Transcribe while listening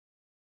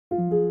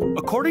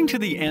According to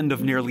the end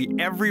of nearly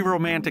every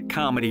romantic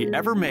comedy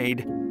ever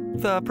made,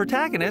 the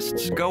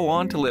protagonists go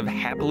on to live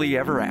happily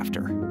ever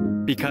after.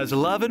 Because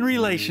love and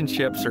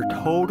relationships are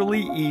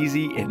totally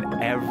easy in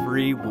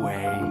every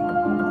way.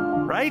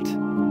 Right?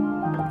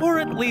 Or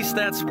at least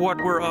that's what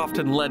we're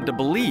often led to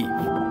believe.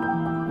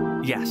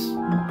 Yes,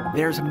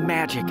 there's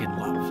magic in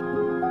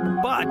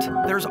love. But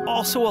there's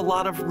also a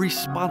lot of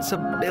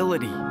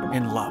responsibility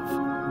in love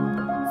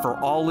for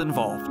all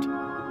involved.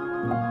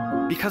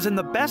 Because in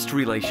the best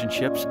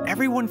relationships,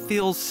 everyone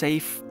feels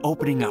safe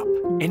opening up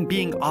and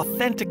being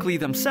authentically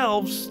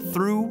themselves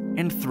through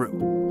and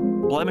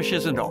through,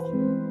 blemishes and all.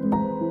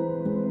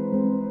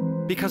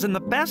 Because in the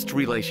best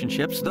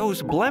relationships,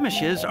 those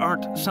blemishes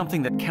aren't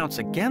something that counts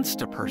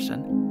against a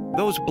person.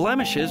 Those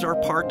blemishes are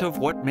part of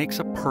what makes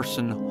a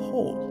person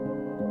whole.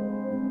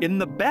 In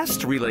the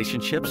best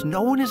relationships,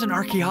 no one is an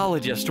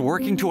archaeologist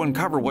working to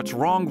uncover what's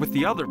wrong with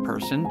the other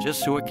person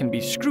just so it can be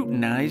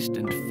scrutinized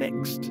and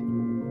fixed.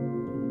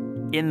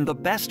 In the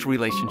best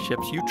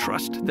relationships, you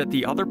trust that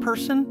the other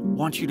person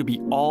wants you to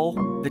be all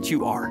that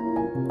you are.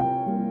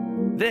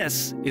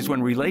 This is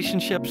when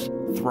relationships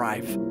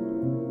thrive.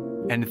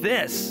 And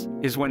this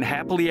is when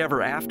happily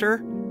ever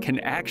after can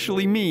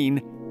actually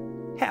mean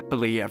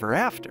happily ever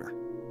after.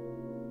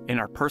 In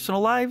our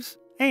personal lives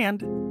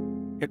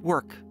and at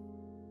work.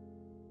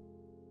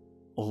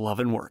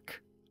 Love and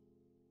work.